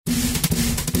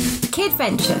Kid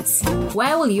Ventures.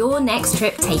 Where will your next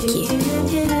trip take you?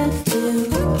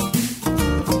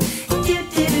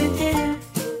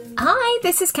 Hi,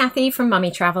 this is Kathy from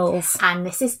Mummy Travels. And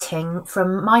this is Ting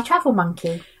from My Travel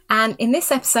Monkey. And in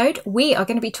this episode, we are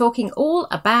going to be talking all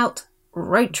about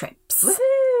road trips.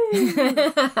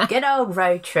 Woohoo! Good old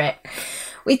road trip.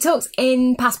 We talked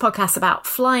in past podcasts about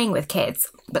flying with kids,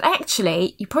 but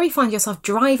actually, you probably find yourself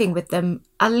driving with them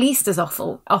at least as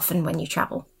often when you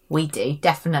travel. We do,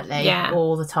 definitely,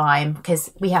 all the time, because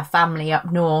we have family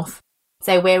up north.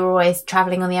 So we're always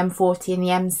travelling on the M40 and the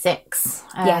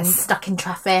M6, stuck in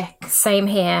traffic. Same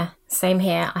here.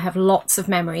 I have lots of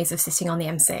memories of sitting on the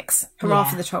M6. Hurrah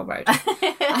for the toll road.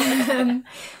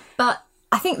 But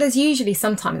I think there's usually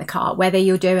some time in the car, whether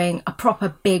you're doing a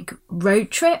proper big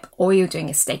road trip or you're doing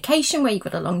a staycation where you've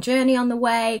got a long journey on the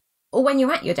way, or when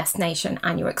you're at your destination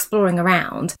and you're exploring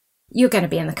around, you're going to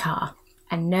be in the car.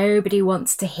 And nobody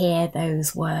wants to hear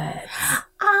those words.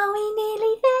 Are we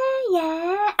nearly there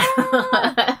yet?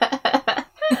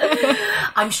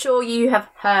 I'm sure you have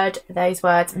heard those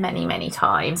words many, many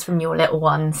times from your little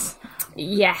ones.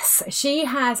 Yes, she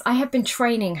has. I have been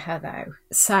training her though.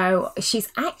 So she's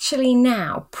actually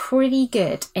now pretty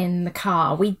good in the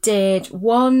car. We did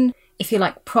one, if you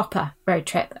like, proper road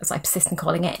trip, as I persist in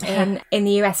calling it, in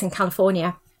the US in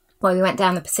California, where we went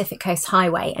down the Pacific Coast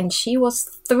Highway, and she was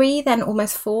 3, then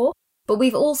almost 4. But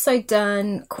we've also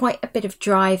done quite a bit of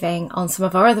driving on some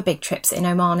of our other big trips in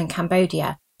Oman and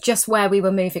Cambodia, just where we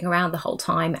were moving around the whole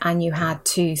time and you had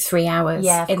 2-3 hours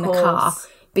in the car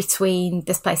between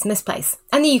this place and this place.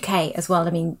 And the UK as well.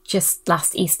 I mean, just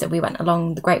last Easter we went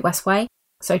along the Great West Way,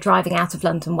 so driving out of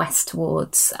London west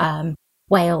towards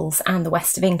Wales and the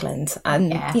west of England.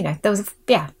 And, you know, there was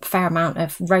a fair amount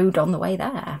of road on the way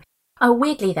there. Oh,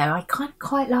 weirdly though, I kind of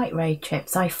quite like road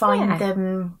trips. I find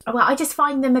them, I just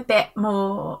find them a bit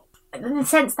more, in the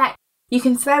sense that you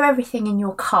can throw everything in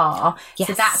your car. Yes.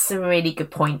 So that's a really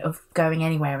good point of going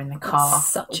anywhere in the car. That's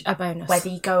such a bonus. Whether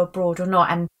you go abroad or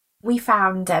not. And we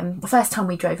found, the first time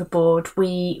we drove abroad,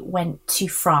 we went to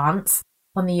France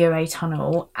on the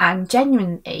Eurotunnel, and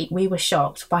genuinely we were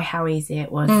shocked by how easy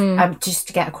it was just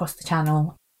to get across the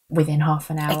channel within half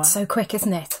an hour. It's so quick,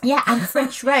 isn't it? Yeah, and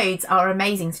French roads are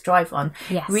amazing to drive on.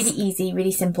 Yes. Really easy,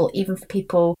 really simple, even for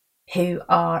people who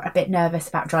are a bit nervous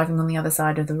about driving on the other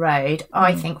side of the road.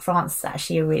 I think France is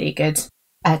actually a really good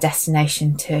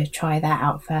destination to try that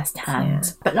out firsthand.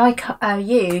 Yeah. But like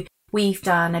you, we've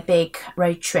done a big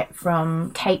road trip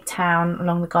from Cape Town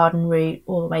along the Garden Route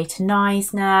all the way to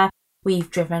Neisner.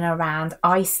 We've driven around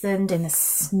Iceland in the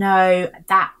snow.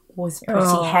 That was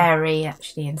pretty hairy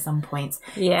actually in some points,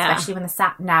 especially when the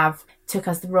sat nav took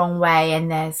us the wrong way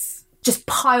and there's just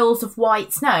piles of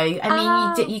white snow.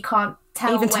 I mean, you can't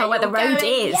tell where the road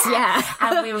is.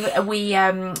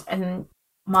 And and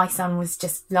my son was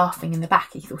just laughing in the back.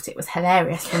 He thought it was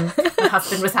hilarious when my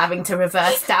husband was having to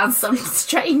reverse down some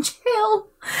strange hill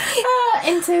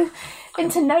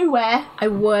into nowhere. I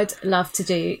would love to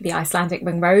do the Icelandic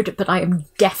Ring Road, but I am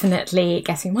definitely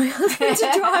getting my husband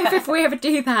to drive if we ever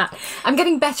do that. I'm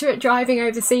getting better at driving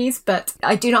overseas, but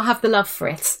I do not have the love for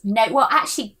it. No, well,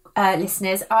 actually,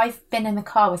 listeners, I've been in the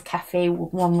car with Kathy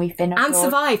when we've been abroad.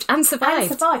 And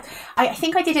survived. I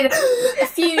think I did it a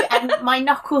few, and my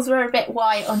knuckles were a bit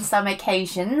white on some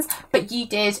occasions, but you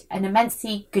did an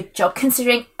immensely good job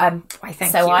considering I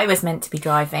was meant to be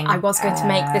driving. I was going to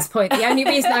make this point. The only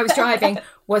reason I was driving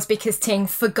was because Ting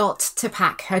forgot to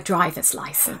pack her driver's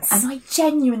licence. And I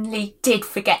genuinely did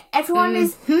forget. Everyone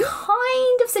is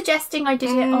kind of suggesting I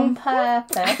did it on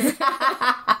purpose.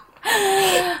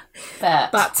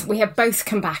 But we have both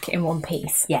come back in one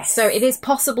piece. Yes. So it is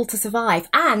possible to survive,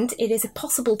 and it is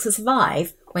possible to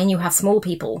survive when you have small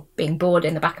people being bored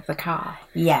in the back of the car.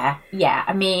 Yeah.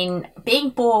 I mean, being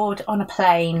bored on a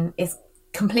plane is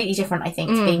completely different, I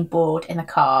think, to being bored in a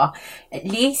car. At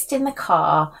least in the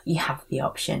car, you have the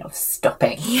option of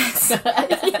stopping. Yes.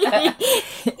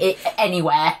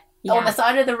 Anywhere. Yeah. On the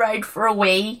side of the road for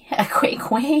a quick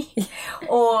wee,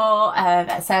 or at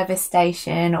a service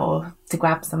station, or to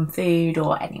grab some food,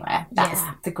 or anywhere. That's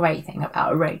the great thing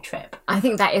about a road trip. I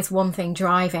think that is one thing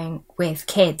driving with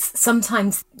kids.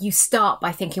 Sometimes you start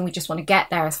by thinking we just want to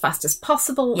get there as fast as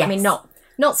possible. Yes. I mean,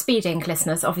 not speeding,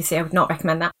 listeners. Obviously, I would not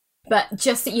recommend that. But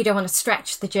just that you don't want to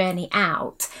stretch the journey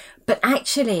out. But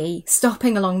actually,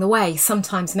 stopping along the way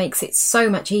sometimes makes it so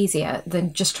much easier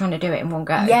than just trying to do it in one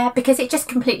go. Yeah, because it just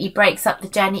completely breaks up the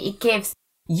journey. It gives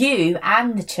you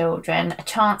and the children a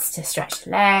chance to stretch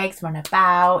the legs, run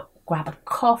about, grab a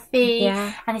coffee.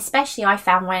 Yeah. And especially I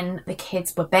found when the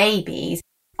kids were babies,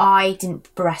 I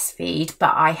didn't breastfeed,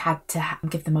 but I had to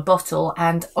give them a bottle,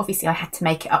 and obviously I had to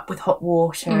make it up with hot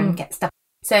water and get stuff.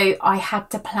 So I had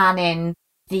to plan in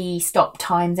the stop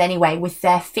times anyway with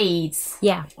their feeds.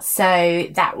 Yeah. So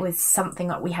that was something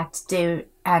that we had to do.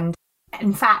 And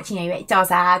in fact, it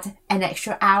does add an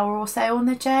extra hour or so on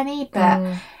the journey,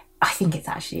 but I think it's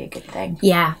actually a good thing.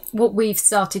 Yeah. What we've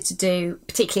started to do,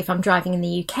 particularly if I'm driving in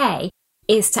the UK,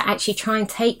 is to actually try and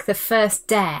take the first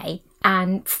day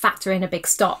and factor in a big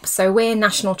stop. So we're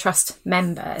National Trust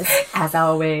members. As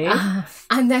are we.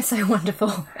 And they're so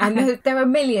wonderful. And there are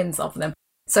millions of them.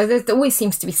 So there always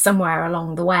seems to be somewhere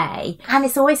along the way. And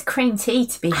it's always cream tea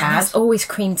to be had. There's always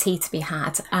cream tea to be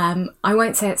had. I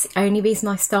won't say it's the only reason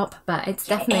I stop, but it's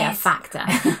definitely a factor.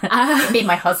 It'd be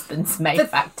my husband's main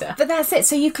factor. But that's it.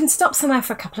 So you can stop somewhere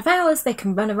for a couple of hours. They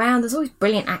can run around. There's always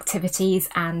brilliant activities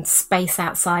and space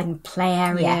outside and play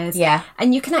areas. Yeah.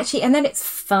 And you can actually, and then it's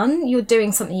fun. You're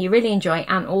doing something you really enjoy,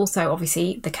 and also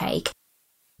obviously the cake.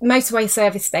 Motorway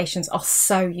service stations are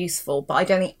so useful, but I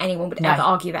don't think anyone would ever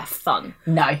argue they're fun.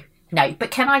 No. But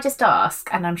can I just ask,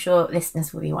 and I'm sure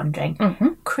listeners will be wondering,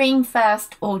 cream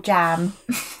first or jam?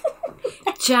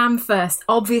 Jam first.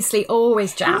 Obviously,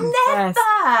 always jam Never!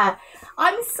 first.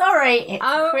 I'm sorry,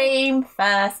 it's cream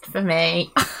first for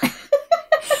me.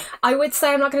 I would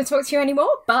say I'm not going to talk to you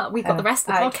anymore, but we've got the rest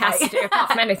of the podcast to do apart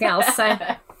from anything else. So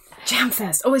jam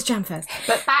first. Always jam first.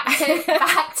 But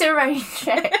back to road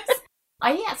trips.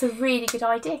 I think that's a really good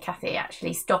idea, Kathy,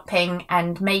 actually, stopping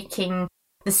and making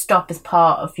the stop as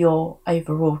part of your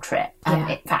overall trip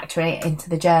and factoring it into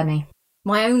the journey.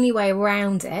 My only way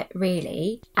around it,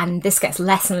 really, and this gets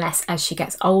less and less as she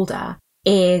gets older,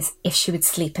 is if she would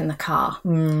sleep in the car.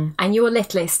 And your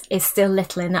littlest is still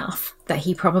little enough that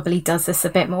he probably does this a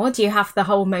bit more. Do you have the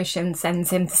whole motion sends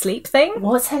him to sleep thing?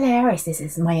 What's hilarious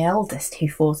is my eldest who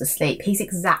falls asleep. He's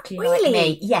exactly like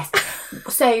me. Yes.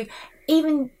 So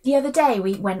even the other day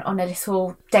we went on a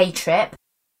little day trip,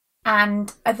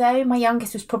 and although my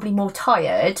youngest was probably more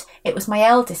tired, it was my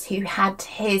eldest who had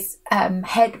his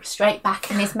head straight back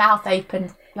and his mouth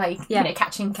open,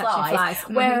 catching flies.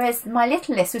 Whereas my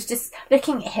littlest was just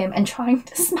looking at him and trying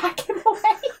to smack him awake.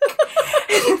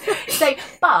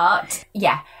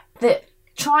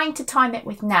 Trying to time it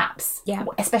with naps,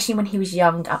 especially when he was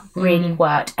young, that really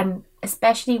worked. And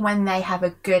especially when they have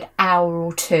a good hour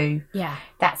or two. Yeah.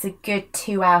 That's a good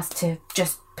 2 hours to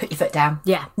just put your foot down.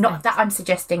 Yeah. Not that I'm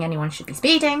suggesting anyone should be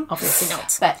speeding. Obviously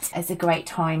not. But it's a great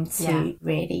time to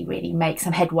really, really make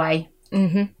some headway.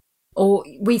 Or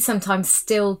we sometimes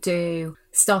still do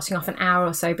starting off an hour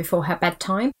or so before her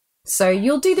bedtime. So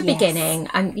you'll do the beginning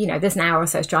and, there's an hour or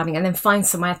so's driving, and then find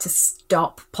somewhere to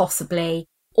stop, possibly.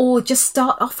 Or just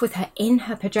start off with her in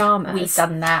her pyjamas. We've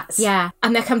done that. Yeah.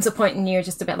 And there comes a point and you're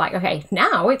just a bit like, okay,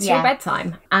 now it's your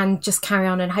bedtime. And just carry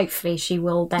on, and hopefully she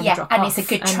will then drop off. And it's a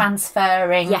good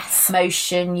transferring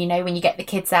motion. When you get the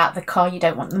kids out of the car, you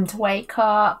don't want them to wake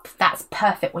up. That's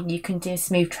perfect when you can do a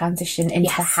smooth transition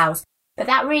into the house. But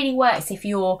that really works if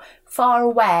you're far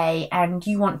away and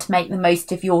you want to make the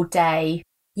most of your day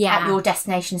at your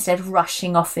destination instead of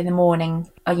rushing off in the morning,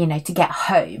 or, to get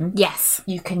home. Yes.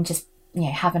 You can just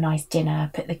have a nice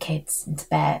dinner, put the kids into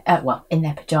bed, in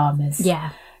their pyjamas.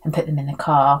 Yeah. And put them in the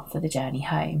car for the journey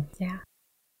home. Yeah.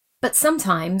 But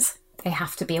sometimes they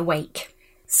have to be awake.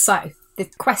 So the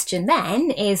question then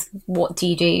is, what do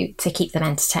you do to keep them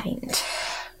entertained?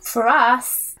 For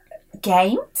us,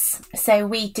 games. So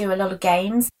we do a lot of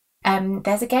games.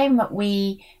 There's a game that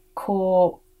we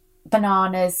call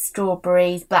bananas,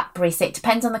 strawberries, blackberries. So it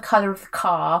depends on the colour of the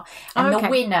car, and the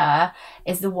winner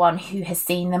is the one who has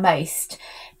seen the most.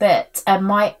 But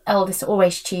my eldest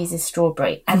always chooses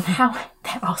strawberry, and there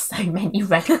are so many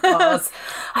red cars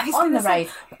on the road.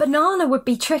 Banana would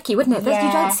be tricky, wouldn't it? Yeah.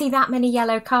 You don't see that many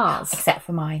yellow cars. Except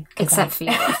for mine. Except for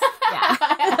yours.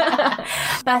 Yeah.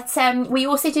 But we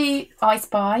also do I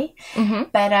Spy.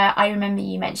 But I remember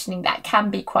you mentioning that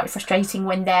can be quite frustrating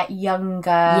when they're younger.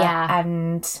 Yeah.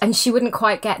 And she wouldn't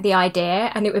quite get the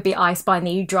idea, and it would be I Spy, and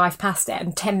then you drive past it,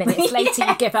 and 10 minutes later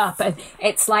you give up, and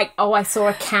it's like, I saw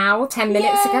a cow 10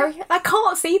 minutes ago. I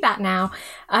can't see that now.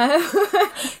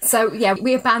 So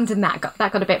we abandoned that.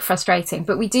 That got a bit frustrating.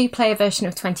 But we do play a version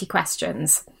of 20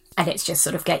 questions. And it's just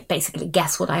sort of basically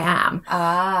guess what I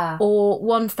am. Or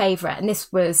one favourite, and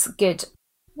this was good.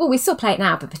 Well, we still play it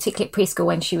now, but particularly at preschool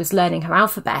when she was learning her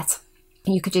alphabet,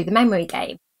 you could do the memory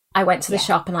game. I went to the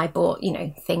shop and I bought,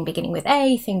 thing beginning with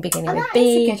A, thing beginning with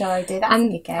B. That's a good idea. That's a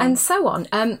good game. And so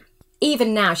on.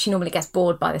 Even now, she normally gets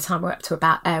bored by the time we're up to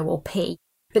about O or P.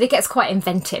 But it gets quite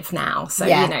inventive now. So,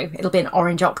 it'll be an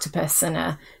orange octopus and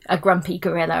a grumpy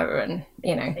gorilla and,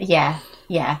 Yeah.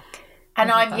 And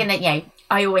I'm going to,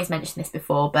 I always mention this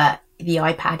before, but the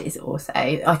iPad is also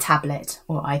a tablet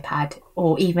or iPad,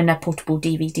 or even a portable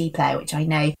DVD player, which I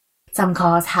know some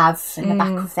cars have in the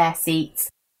back of their seats.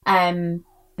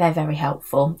 They're very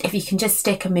helpful. If you can just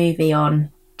stick a movie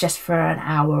on just for an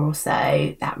hour or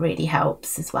so, that really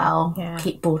helps as well. Yeah.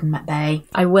 Keep boredom at bay.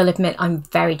 I will admit I'm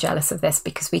very jealous of this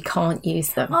because we can't use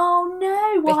them. Oh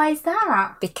no, why is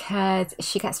that? Because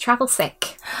she gets travel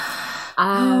sick.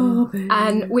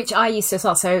 And which I used to as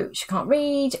well. So she can't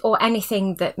read or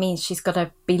anything that means she's got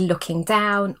to be looking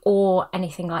down or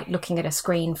anything like looking at a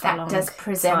screen for a long That does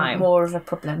present time. more of a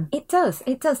problem. It does,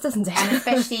 doesn't it? And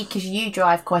especially because you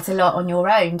drive quite a lot on your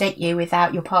own, don't you,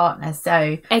 without your partner?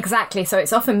 So Exactly. So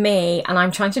it's often me and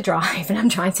I'm trying to drive and I'm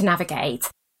trying to navigate.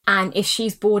 And if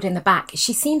she's bored in the back,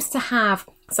 she seems to have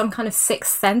some kind of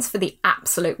sixth sense for the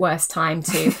absolute worst time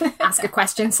to ask a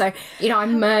question. So,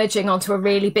 I'm merging onto a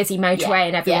really busy motorway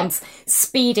and everyone's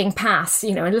speeding past,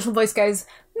 and a little voice goes,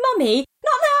 "Mummy,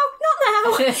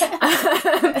 not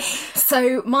now."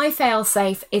 So my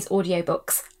fail-safe is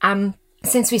audiobooks.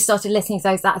 Since we started listening to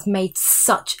those, that has made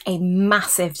such a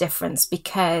massive difference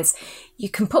because you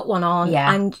can put one on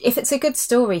and if it's a good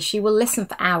story, she will listen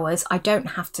for hours. I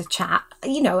don't have to chat.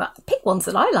 Pick ones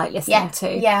that I like listening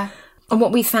to. Yeah. And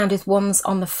what we found is ones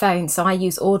on the phone. So I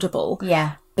use Audible.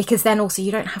 Yeah. Because then also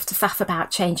you don't have to faff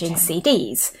about changing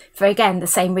CDs. For, again, the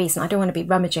same reason. I don't want to be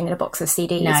rummaging in a box of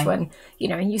CDs when,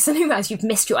 and you suddenly realise you've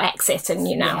missed your exit and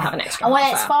you now have an extra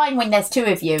Well, it's fine when there's two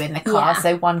of you in the car, Yeah.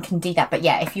 so one can do that. But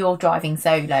if you're driving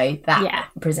solo, that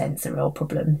presents a real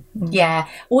problem. Yeah.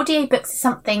 Audiobooks is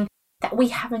something that we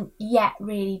haven't yet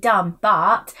really done,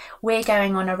 but we're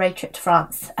going on a road trip to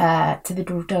France, to the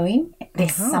Dordogne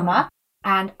this summer.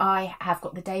 And I have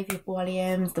got the David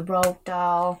Williams, the Roald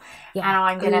Dahl, and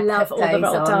I'm going to love put all the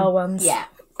those Roald on. Dahl ones. Yeah,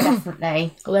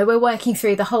 definitely. Although we're working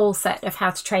through the whole set of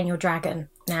How to Train Your Dragon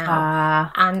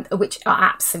now, and which are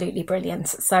absolutely brilliant.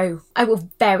 So I will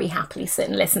very happily sit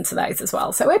and listen to those as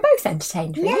well. So we're both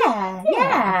entertained. Really.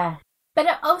 Yeah.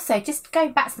 But also, just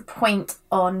going back to the point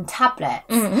on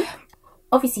tablets,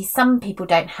 obviously some people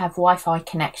don't have Wi-Fi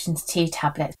connections to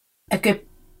tablets. A good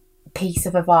piece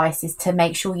of advice is to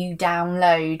make sure you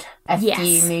download a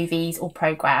few movies or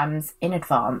programs in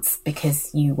advance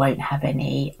because you won't have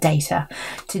any data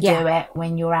to do it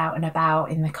when you're out and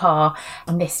about in the car.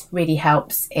 And this really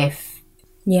helps if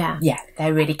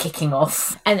they're really kicking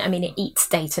off. And I mean, it eats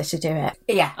data to do it.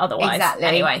 Yeah, Otherwise, exactly.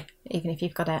 anyway, even if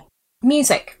you've got it.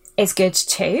 Music is good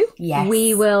too. Yes.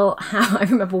 We will have, I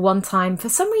remember one time, for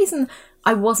some reason,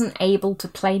 I wasn't able to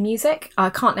play music. I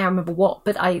can't now remember what,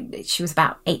 but she was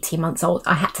about 18 months old.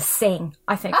 I had to sing,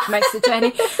 I think, for most of the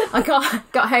journey. I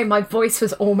got home, my voice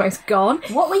was almost gone.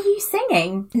 What were you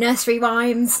singing? Nursery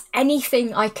rhymes,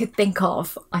 anything I could think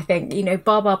of, I think.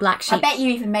 Bar Bar Black Sheep. I bet you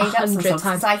even made up some 100 songs,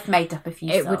 times. because I've made up a few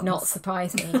It songs. would not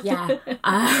surprise me, yeah.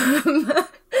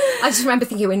 I just remember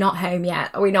thinking, we're not home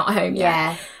yet. Are we not home yet?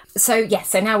 Yeah. So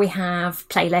now we have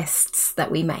playlists that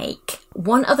we make.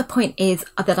 One other point is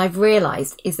that I've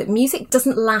realised is that music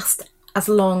doesn't last as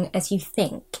long as you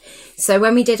think. So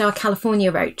when we did our California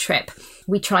road trip,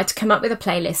 we tried to come up with a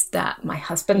playlist that my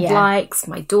husband likes,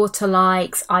 my daughter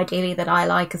likes, ideally that I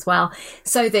like as well.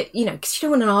 So that, because you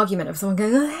don't want an argument of someone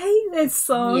going, I hate this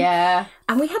song. Yeah.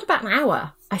 And we had about an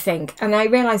hour, I think. And I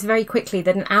realised very quickly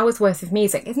that an hour's worth of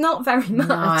music is not very much.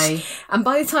 No. And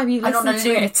by the time you listen on a to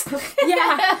loop. it,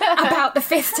 about the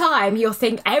fifth time,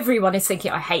 everyone is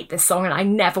thinking, I hate this song and I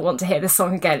never want to hear this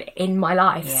song again in my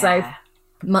life. Yeah. So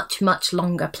much, much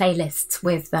longer playlists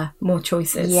with more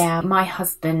choices. Yeah, my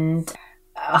husband,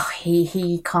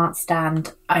 he can't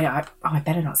stand. I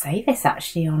better not say this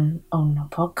actually on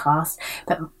a podcast,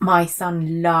 but my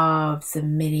son loves A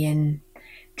Million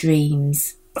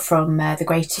Dreams from The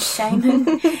Greatest Showman,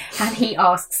 and he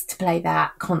asks to play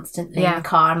that constantly in the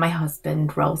car, and my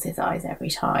husband rolls his eyes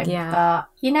every time. Yeah.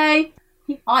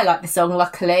 But I like the song,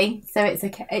 luckily, so it's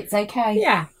okay. It's okay.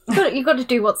 Yeah, you've got to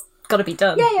do what's got to be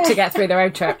done to get through the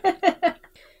road trip.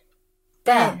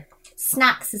 Then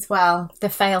snacks as well. the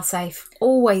fail-safe,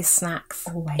 always snacks.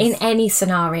 Always. In any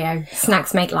scenario,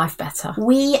 snacks make life better.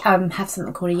 We have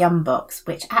something called a Yum Box,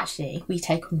 which actually we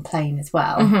take on the plane as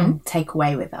well and take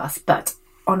away with us. But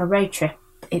on a road trip,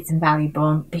 it's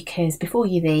invaluable because before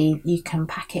you leave, you can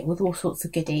pack it with all sorts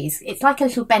of goodies. It's like a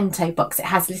little bento box. It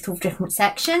has little different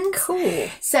sections. Cool.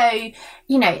 So,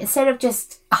 instead of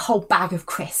just a whole bag of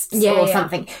crisps or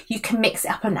something, you can mix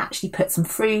it up and actually put some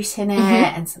fruit in it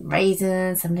and some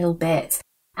raisins, some little bits.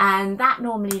 And that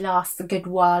normally lasts a good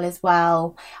while as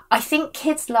well. I think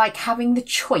kids like having the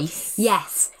choice.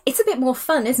 Yes. It's a bit more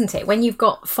fun, isn't it? When you've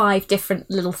got 5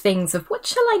 different little things of what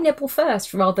shall I nibble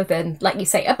first, rather than, like you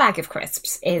say, a bag of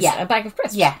crisps is a bag of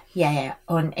crisps. Yeah.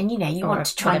 And you want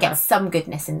to try and get some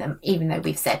goodness in them, even though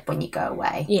we've said when you go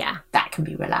away. Yeah. That can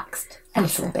be relaxed a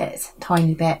little bit,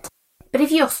 tiny bit. But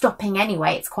if you're stopping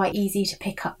anyway, it's quite easy to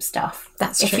pick up stuff.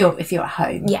 That's true. If you're at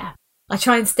home. Yeah. I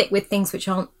try and stick with things which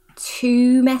aren't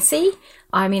too messy.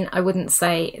 I mean, I wouldn't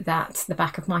say that the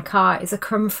back of my car is a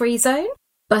crumb-free zone.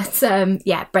 But,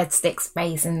 breadsticks,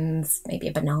 raisins, maybe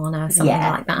a banana, something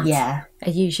like that. Yeah. Are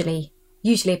usually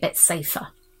a bit safer.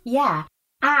 Yeah.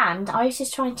 And I was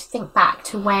just trying to think back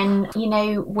to when,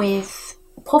 with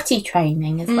potty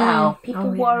training as well.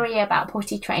 People worry about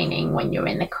potty training when you're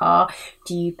in the car.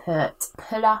 Do you put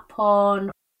pull-up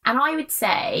on? And I would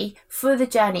say, for the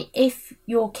journey, if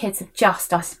your kids have just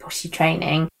started potty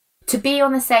training, to be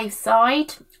on the safe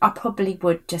side, I probably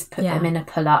would just put them in a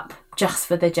pull-up just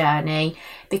for the journey,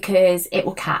 because it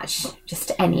will catch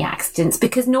just any accidents.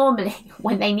 Because normally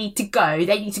when they need to go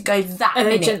that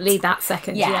urgently minute. That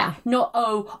second. Yeah. Not,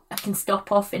 I can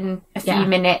stop off in a few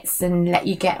minutes and let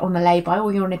you get on the lay-by,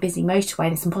 or you're on a busy motorway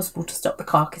and it's impossible to stop the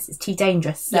car because it's too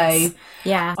dangerous. So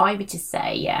I would just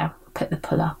say, put the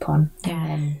pull-up on.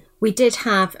 Yeah. We did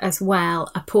have as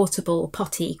well a portable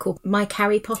potty called My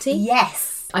Carry Potty.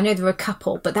 Yes. I know there were a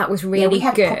couple, but that was really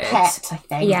good. We had Poppet, I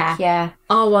think. Yeah.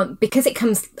 Our one, because it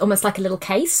comes almost like a little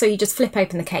case, so you just flip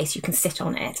open the case, you can sit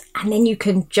on it, and then you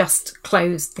can just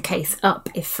close the case up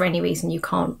if for any reason you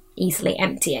can't easily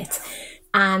empty it.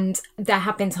 And there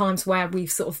have been times where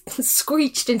we've sort of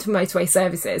screeched into motorway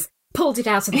services, pulled it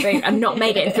out of the boot and not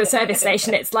made it into the service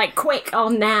station. It's like, quick,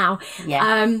 on now.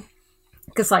 Yeah.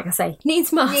 Because, like I say,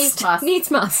 needs must.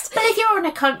 Needs must. But if you're on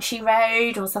a country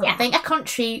road or something, a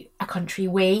country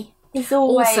wee is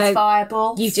always also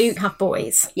viable. You do have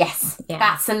boys. Yes,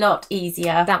 that's a lot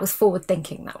easier. That was forward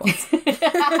thinking, that was.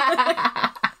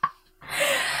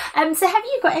 So have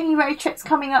you got any road trips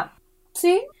coming up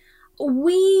soon?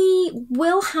 We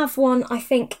will have one, I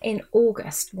think, in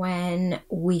August when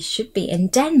we should be in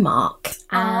Denmark.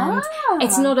 And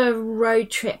it's not a road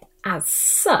trip as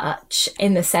such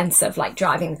in the sense of like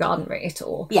driving the garden route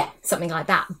or something like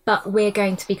that, but we're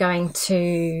going to be going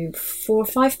to 4 or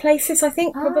 5 places, I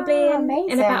think, probably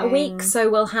in about a week. So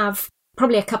we'll have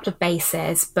probably a couple of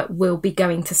bases, but we'll be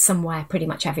going to somewhere pretty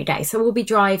much every day. So we'll be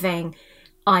driving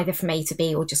either from A to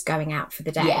B or just going out for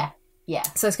the day. Yeah.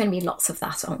 So it's going to be lots of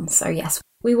that on. So yes,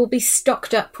 we will be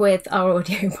stocked up with our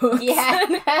audiobooks.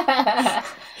 Yeah.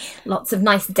 Lots of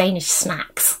nice Danish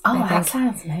snacks. Oh, that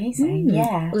sounds amazing. Yeah.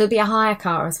 Well, there'll be a hire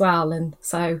car as well. And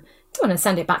so I don't want to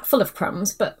send it back full of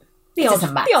crumbs, but the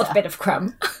odd bit of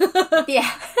crumb.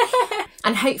 Yeah.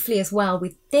 And hopefully as well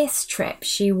with this trip,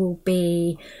 she will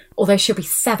be, although she'll be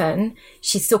 7,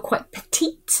 she's still quite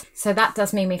petite. So that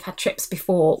does mean we've had trips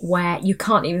before where you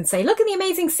can't even say, look at the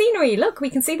amazing scenery. Look,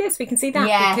 we can see this, we can see that.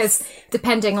 Yes. Because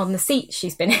depending on the seat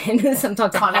she's been in,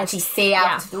 sometimes can't actually see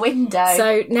out of the window.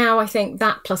 So now I think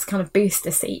that plus kind of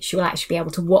booster seat, she will actually be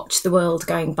able to watch the world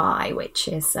going by, which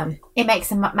is... it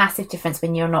makes a massive difference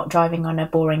when you're not driving on a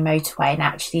boring motorway and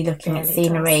actually looking at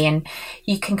scenery, and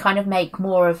you can kind of make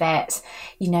more of it.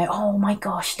 Oh my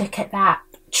gosh, look at that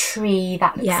tree,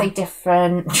 that looks so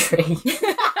different. Tree.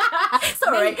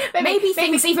 Sorry, maybe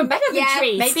things even better than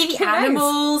trees. Maybe the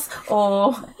animals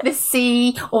or the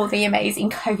sea or the amazing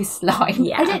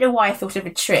coastline. I don't know why I thought of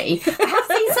a tree. I have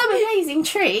seen some amazing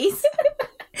trees.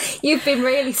 You've been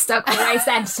really stuck with ways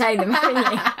to entertain them,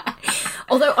 haven't you?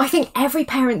 Although I think every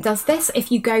parent does this.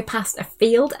 If you go past a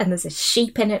field and there's a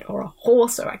sheep in it or a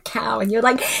horse or a cow and you're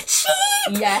like, sheep!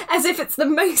 Yeah. As if it's the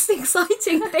most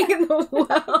exciting thing in the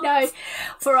world. No,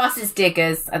 for us as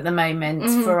diggers at the moment,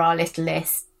 for our little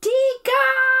list, digger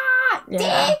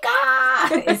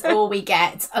is all we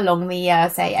get along the,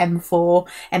 say, M4,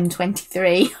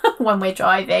 M23 when we're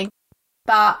driving.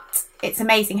 But it's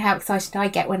amazing how excited I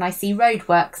get when I see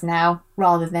roadworks now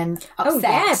rather than upset. Oh,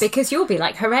 yeah, because you'll be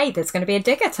like, hooray, there's going to be a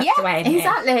digger tucked away in here.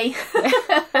 Exactly.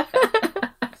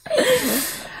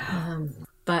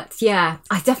 But yeah,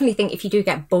 I definitely think if you do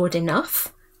get bored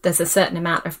enough, there's a certain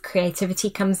amount of creativity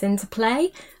comes into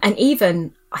play. And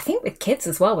even, I think with kids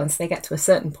as well, once they get to a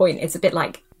certain point, it's a bit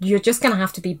like, you're just going to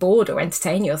have to be bored or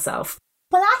entertain yourself.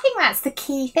 Well, I think that's the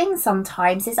key thing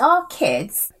sometimes is our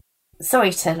kids...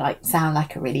 Sorry to sound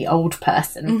like a really old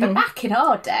person, but back in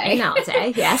our day... In our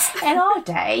day, yes. In our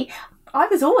day, I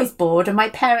was always bored and my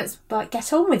parents were like,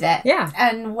 get on with it. Yeah.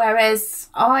 And whereas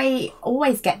I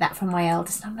always get that from my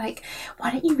eldest. I'm like,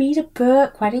 why don't you read a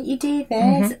book? Why don't you do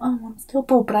this? Oh, I'm still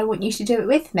bored, but I want you to do it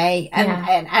with me.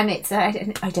 And it's, I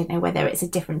don't know whether it's a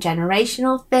different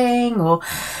generational thing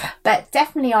but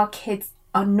definitely our kids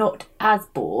are not as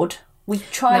bored. We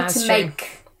try to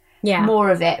make more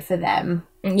of it for them.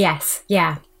 Yes,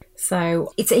 yeah.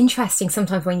 So it's interesting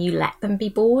sometimes when you let them be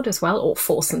bored as well, or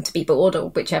force them to be bored, or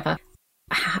whichever.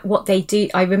 What they do,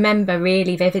 I remember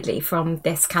really vividly from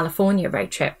this California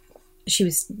road trip. She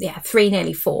was 3,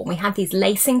 nearly 4. And we had these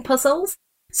lacing puzzles.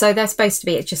 So they're supposed to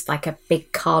be, it's just like a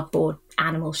big cardboard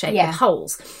animal shape with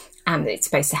holes. And it's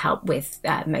supposed to help with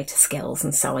motor skills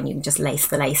and so on. You can just lace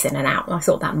the lace in and out. And I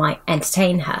thought that might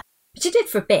entertain her. She did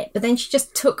for a bit, but then she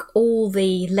just took all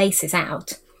the laces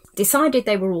out, decided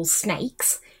they were all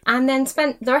snakes, and then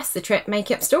spent the rest of the trip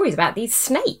making up stories about these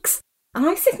snakes. And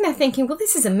I was sitting there thinking, well,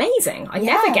 this is amazing. I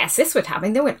never guessed this would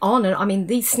happen. They went on and, I mean,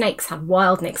 these snakes had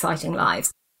wild and exciting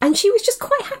lives. And she was just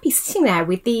quite happy sitting there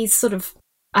with these sort of,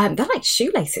 they're like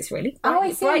shoelaces, really.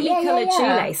 Brightly coloured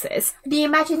shoelaces. The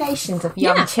imaginations of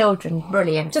young children,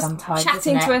 brilliant just sometimes,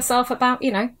 chatting to herself about,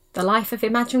 the life of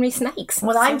imaginary snakes.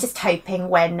 Well, I'm just hoping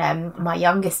when my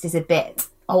youngest is a bit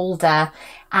older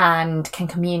and can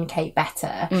communicate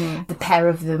better, the pair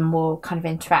of them will kind of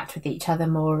interact with each other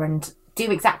more and do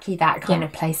exactly that, kind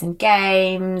of play some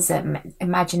games,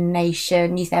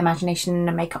 imagination, use their imagination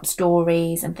and make up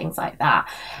stories and things like that.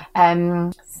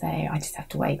 So I just have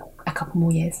to wait a couple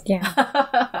more years. Yeah.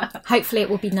 Hopefully it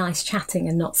will be nice chatting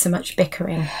and not so much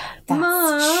bickering. That's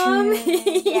Mum, true.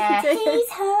 Yeah, he's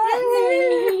hurt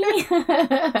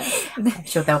me. I'm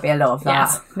sure there'll be a lot of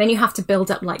that. Yes. Then you have to build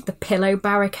up like the pillow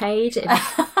barricade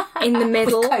in the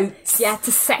middle. With coats. Yeah,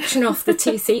 to section off the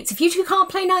 2 seats. If you two can't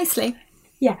play nicely.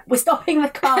 Yeah, we're stopping the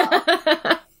car.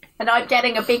 And I'm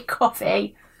getting a big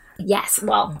coffee. Yes,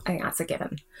 well, I think that's a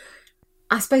given.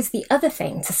 I suppose the other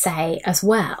thing to say as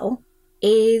well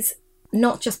is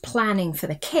not just planning for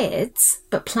the kids,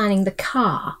 but planning the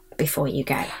car before you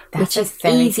go, which is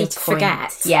easy to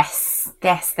forget. Yes,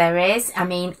 there is. I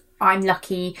mean, I'm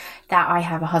lucky that I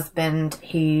have a husband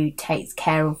who takes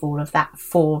care of all of that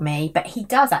for me, but he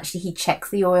does actually. He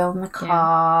checks the oil in the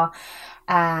car.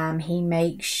 He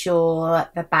makes sure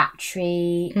the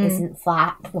battery isn't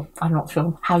flat. Well, I'm not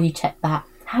sure how you check that.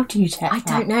 How do you check that?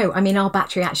 I don't know. I mean, our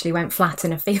battery actually went flat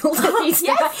in a field at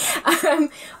Easter.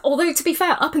 Although, to be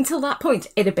fair, up until that point,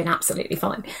 it had been absolutely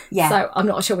fine. Yeah. So I'm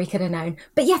not sure we could have known.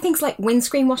 But yeah, things like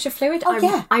windscreen washer fluid. I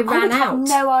ran out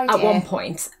no idea. at one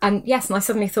point. And yes, and I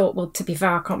suddenly thought, well, to be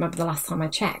fair, I can't remember the last time I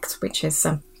checked, which is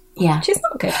which is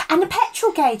not good. And the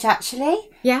petrol gauge, actually.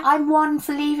 Yeah. I'm one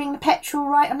for leaving the petrol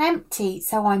right on empty,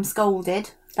 so I'm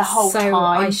scolded the whole time. So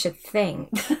I should think.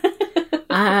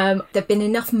 There've been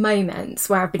enough moments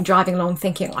where I've been driving along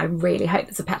thinking, I really hope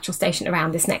there's a petrol station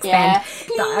around this next bend.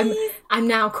 That I'm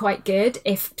now quite good,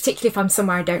 particularly if I'm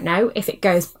somewhere I don't know. If it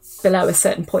goes below a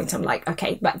certain point, I'm like,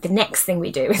 okay, but the next thing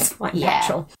we do is find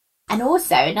petrol. And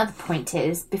also, another point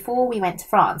is, before we went to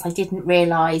France, I didn't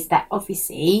realise that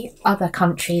obviously other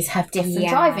countries have different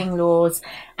driving laws.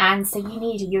 And so you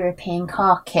need a European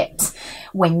car kit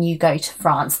when you go to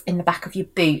France. In the back of your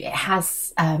boot, it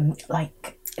has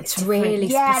it's really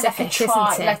specific, isn't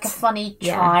it? Like a funny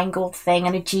triangle thing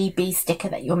and a GB sticker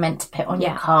that you're meant to put on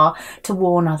your car to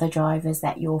warn other drivers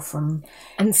that you're from.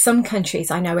 And some countries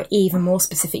I know are even more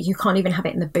specific. You can't even have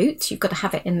it in the boot. You've got to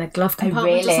have it in the glove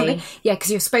compartment or something. Yeah,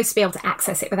 because you're supposed to be able to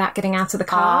access it without getting out of the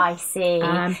car. I see.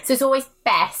 So it's always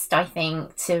best, I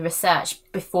think, to research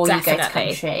before you go to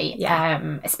country.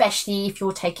 Yeah. Especially if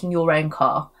you're taking your own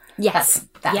car. Yes.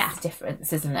 That's the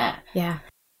difference, isn't it? Yeah.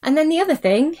 And then the other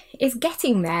thing is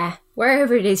getting there,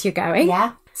 wherever it is you're going.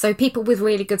 Yeah. So people with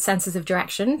really good senses of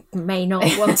direction may not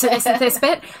want to listen to this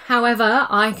bit. However,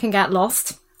 I can get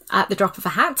lost at the drop of a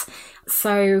hat.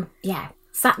 So,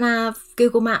 sat-nav,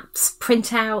 Google Maps,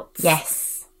 printouts.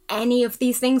 Yes. Any of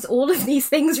these things, all of these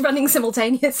things running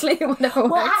simultaneously.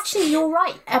 Well, actually, you're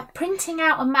right. Printing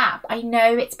out a map, I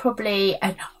know it's probably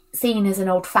seen as an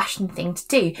old-fashioned thing to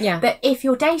do. Yeah. But if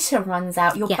your data runs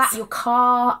out, your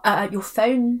car, your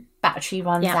phone battery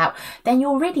runs out, then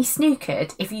you're really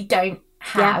snookered if you don't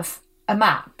have a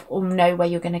map or know where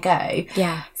you're going to go.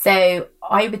 Yeah. So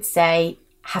I would say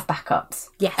have backups.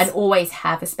 Yes. And always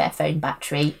have a spare phone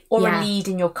battery or a lead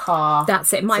in your car.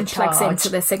 That's it. Mine plugs into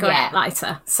the cigarette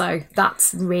lighter. So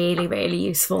that's really, really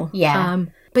useful. Yeah.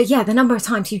 But yeah, the number of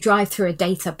times you drive through a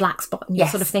data black spot and you're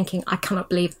Yes. sort of thinking, I cannot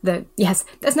believe that, yes,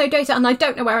 there's no data and I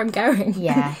don't know where I'm going.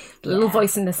 Yeah. The little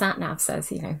voice in the sat-nav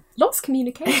says, lost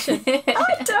communication.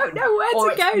 I don't know where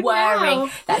Or to go it's whirring, now.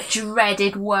 that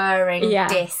dreaded whirring Yeah.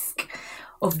 disc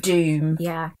of doom.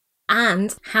 Yeah.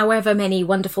 And however many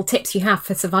wonderful tips you have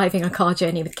for surviving a car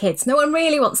journey with kids, no one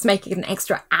really wants to make it an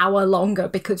extra hour longer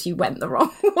because you went the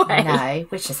wrong way. No,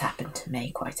 which has happened to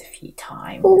me quite a few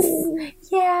times. Ooh.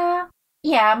 Yeah.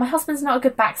 Yeah, my husband's not a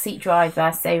good backseat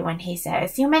driver, so when he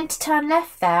says, you're meant to turn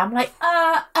left there, I'm like,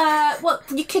 well,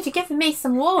 you could have given me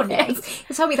some warning.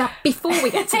 You told me that before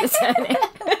we get to the turning.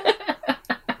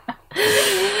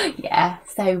 Yeah,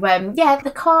 so,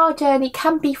 the car journey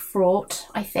can be fraught,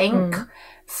 I think,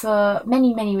 for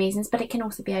many, many reasons, but it can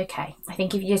also be okay. I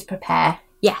think if you just prepare.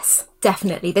 Yes,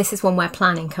 definitely. This is one where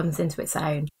planning comes into its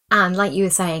own. And like you were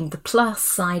saying, the plus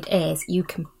side is you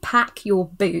can pack your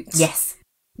boots Yes.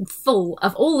 full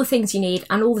of all the things you need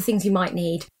and all the things you might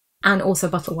need, and also a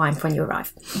bottle of wine for when you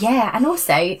arrive. Yeah, and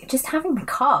also just having the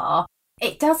car,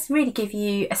 it does really give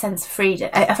you a sense of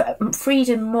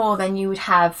freedom more than you would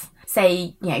have,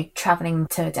 say, travelling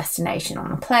to a destination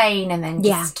on a plane and then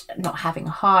just not having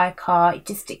a hire car. It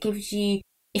gives you,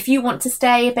 if you want to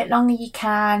stay a bit longer, you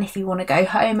can. If you want to go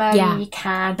home early, you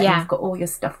can. But you've got all your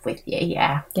stuff with you,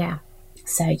 Yeah.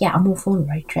 So, I'm all for the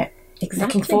road trip. Exactly.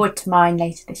 Looking forward to mine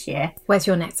later this year. Where's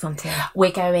your next one, Tim?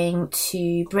 We're going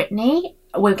to Brittany.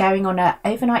 We're going on an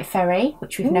overnight ferry,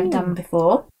 which we've never done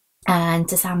before, and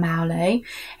to San Paulo.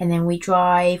 And then we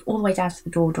drive all the way down to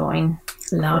the Dordogne.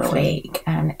 Lovely.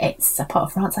 And it's a part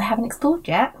of France I haven't explored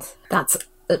yet. That's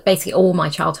basically all my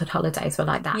childhood holidays were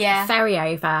like that. Yeah. Ferry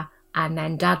over, and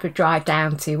then Dad would drive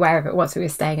down to wherever it was we were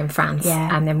staying in France.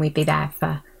 Yeah. And then we'd be there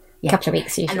for a couple of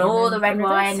weeks usually. And all the red reverse.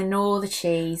 wine and all the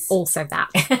cheese. Also that.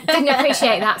 Didn't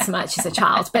appreciate that so much as a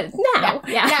child, but now,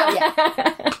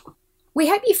 We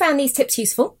hope you found these tips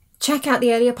useful. Check out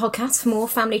the earlier podcasts for more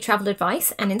family travel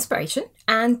advice and inspiration.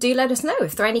 And do let us know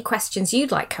if there are any questions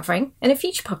you'd like covering in a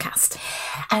future podcast.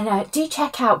 And do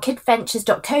check out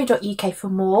kidventures.co.uk for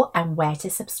more and where to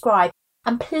subscribe.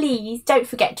 And please don't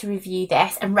forget to review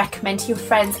this and recommend to your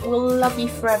friends. We'll love you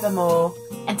forevermore.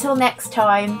 Until next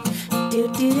time.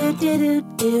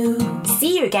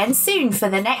 See you again soon for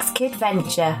the next Kid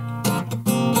Venture.